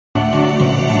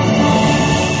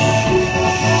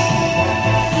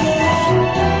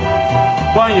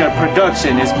Jr.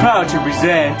 production is proud to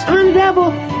present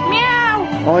Devil. Meow.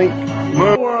 Oink.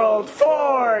 World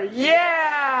 4,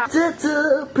 yeah!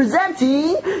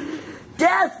 Presenting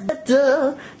Darth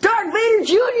Vader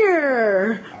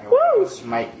Jr. I will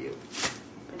smite you.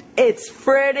 It's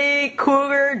Freddy,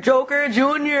 Krueger, Joker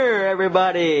Jr.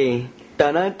 Everybody.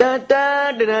 Dun dun dun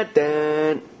dun dun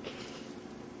dun.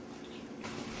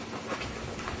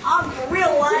 On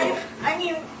real life, I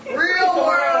mean real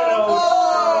world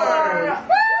 4.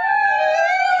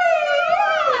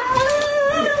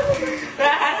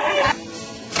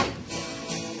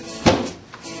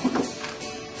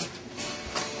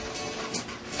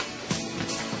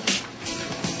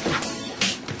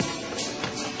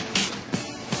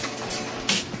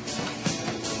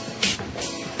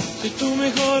 Soy tu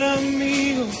mejor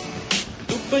amigo,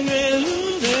 tu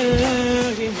pañuelo de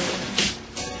lágrimas.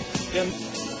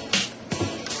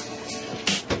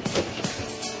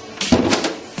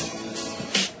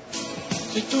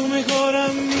 Soy tu mejor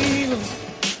amigo,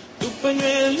 tu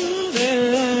pañuelo de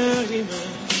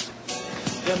lágrimas,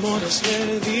 de amores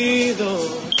perdidos.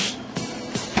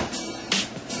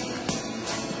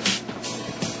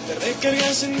 Te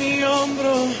recargas en mi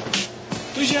hombro,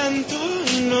 tu llanto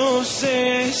no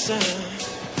cesa.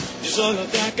 Yo solo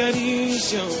te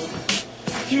acaricio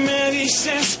y me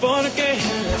dices por qué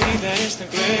la vida es tan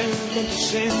cruel con tu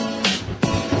seno.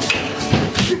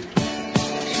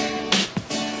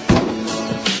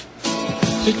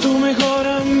 Soy tu mejor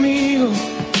amigo,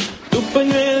 tu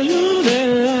pañuelo de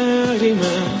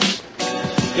lágrimas,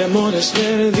 de amores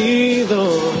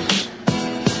perdidos.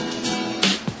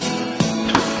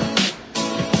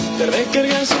 Te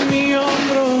recargas en mi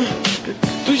hombro,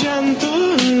 tu llanto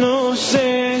no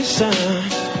cesa.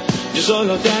 Yo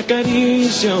solo te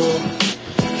acaricio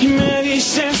y me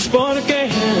dices por qué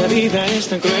la vida es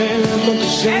tan cruel con tu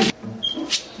seno.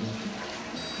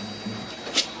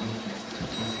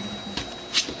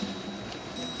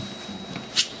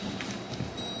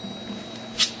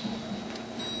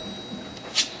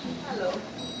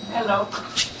 Hello.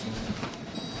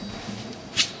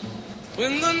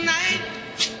 When the night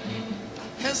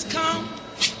has come,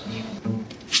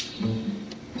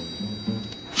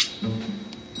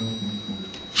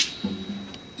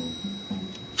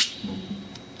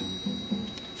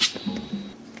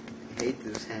 I hate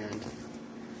this hand.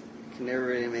 I can never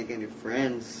really make any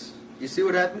friends. You see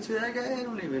what happened to that guy? I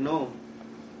don't even know.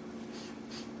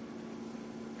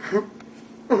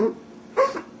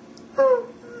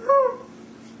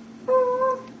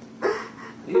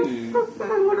 Ew.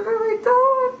 What have I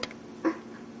done?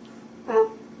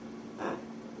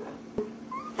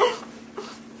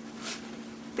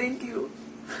 Thank you.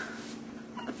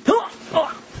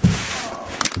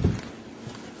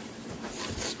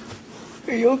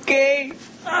 Are you okay?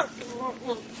 Oh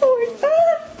my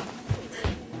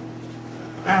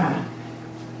God.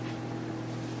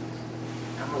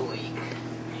 I'm awake.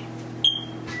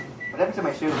 What happened to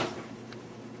my shoes?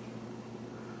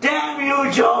 Damn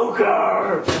you,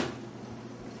 Joker!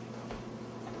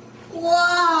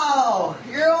 Wow!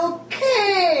 You're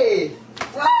okay!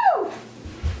 Woo!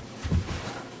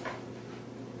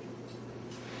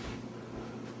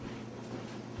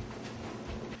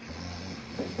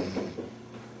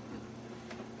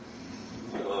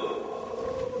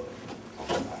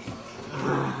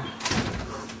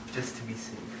 Just to be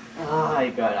safe. Oh my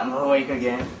god, I'm awake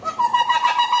again.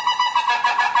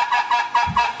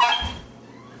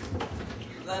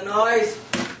 The noise!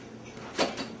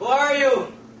 Who are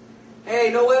you?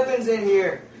 Hey, no weapons in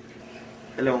here.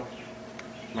 Hello,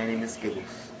 my name is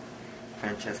Giggles.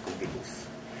 Francesco Giggles.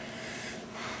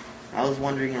 I was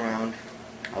wandering around,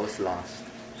 I was lost,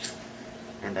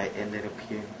 and I ended up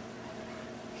here.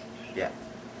 Yeah.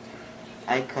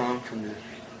 I come from the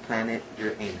planet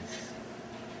Uranus.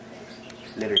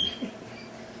 Literally.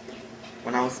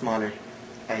 When I was smaller,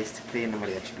 I used to play in the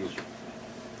mariachi group.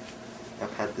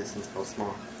 I've had this since I was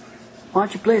small. Why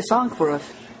don't you play a song for us?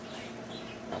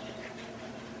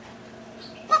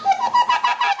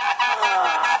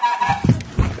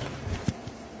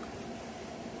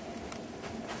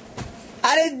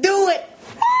 I didn't do it.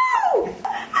 Woo!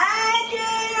 I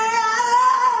did it.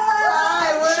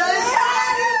 What did I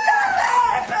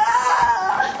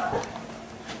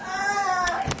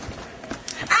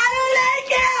I don't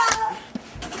like it.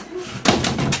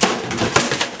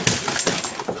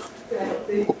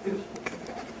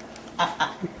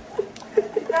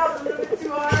 That was a little bit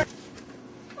too hard.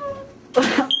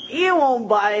 You won't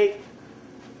bite.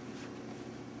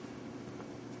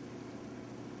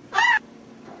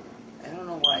 I don't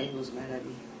know why he was mad at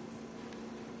me.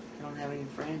 I don't have any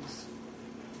friends.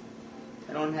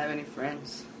 I don't have any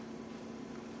friends.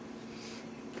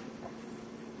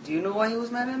 Do you know why he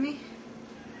was mad at me?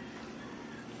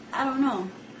 I don't know.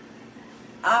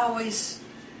 I always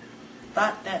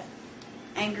thought that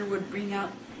anger would bring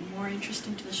out more interest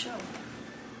into the show.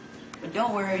 But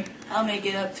don't worry, I'll make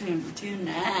it up to him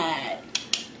tonight.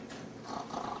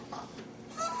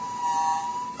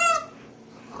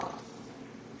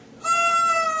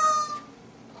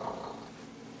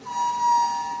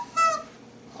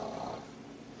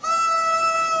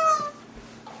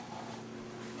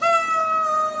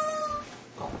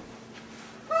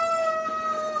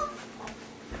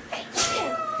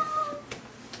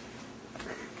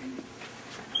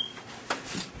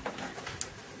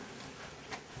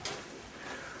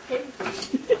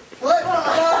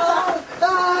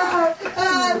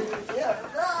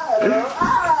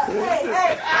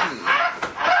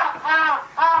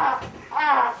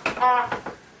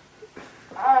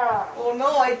 Oh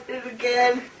no, I did it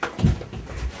again.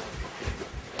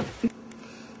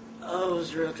 I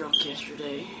was real drunk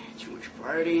yesterday. Too much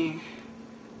partying.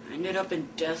 I ended up in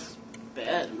Death's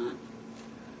bed, man.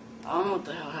 I don't know what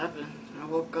the hell happened. I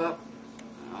woke up.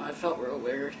 I felt real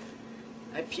weird.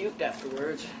 I puked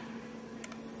afterwards.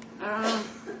 I don't know.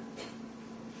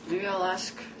 Maybe I'll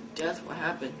ask Death what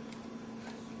happened.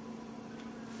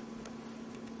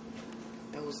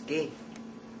 That was gay.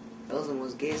 That was the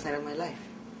most gayest night of my life.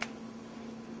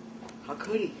 How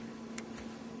could he?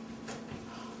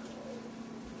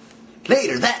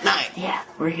 Later that night. Yeah,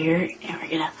 we're here and we're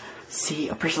gonna see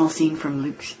a personal scene from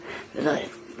Luke's. The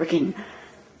freaking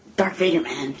Darth Vader,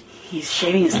 man. He's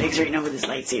shaving his legs right now with his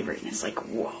lightsaber, and it's like,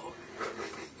 whoa.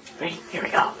 Ready? Here we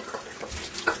go.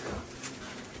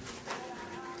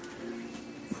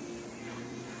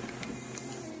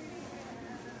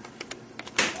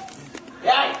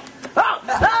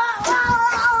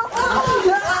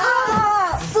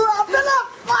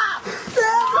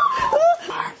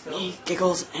 Me,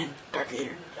 Giggles, and Darth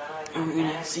Vader. And we're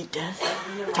gonna see Death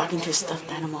talking to a stuffed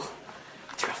animal.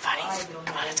 It's real funny.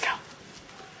 Come on, let's go.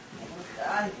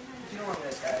 You don't want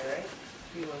this guy, right?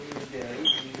 You want me to do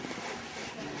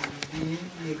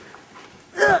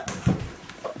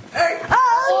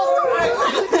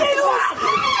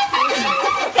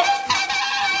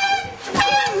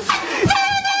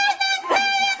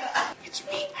It's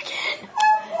me again.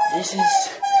 This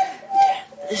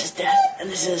is Death, and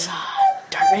this is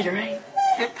Darth Vader, right?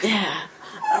 Yeah.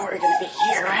 And we're gonna be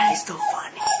here, right? He's still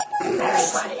funny.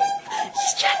 Everybody,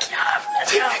 he's jacking off.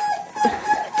 Let's go.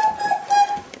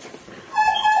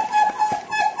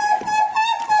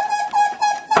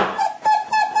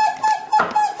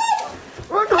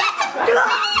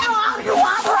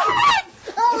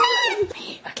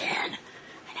 Me again,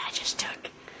 and I just took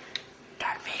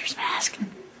Darth Vader's mask.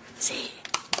 See,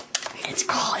 it's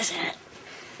cool, isn't it?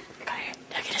 Come here,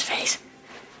 look at his face.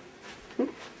 Look.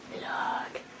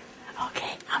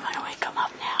 Okay, I'm gonna wake him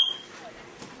up now.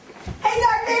 Hey,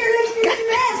 Darth Vader, listen to this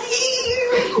mask.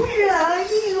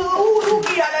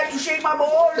 I let you shake my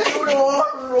balls.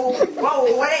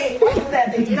 Whoa, hey, don't do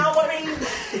that thing. You know what I mean?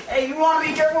 Hey, you want to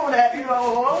be careful with that, you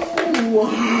know.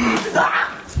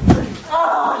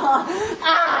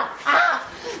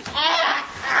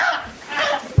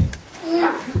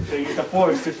 So you're the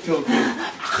force to Joker.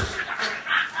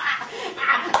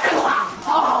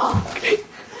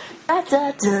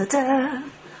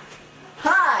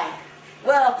 Hi.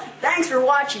 Well, thanks for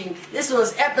watching. This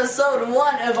was episode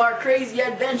 1 of our crazy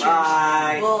adventures.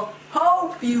 Bye. Well,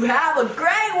 hope you have a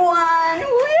great one.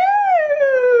 Woo!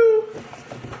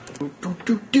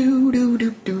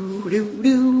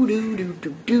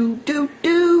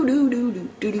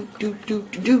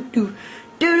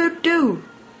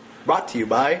 Brought to you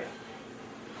by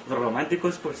The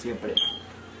Románticos por siempre.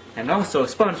 And also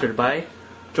sponsored by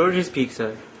George's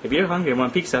Pizza. If you're hungry and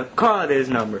want pizza, call this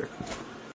number.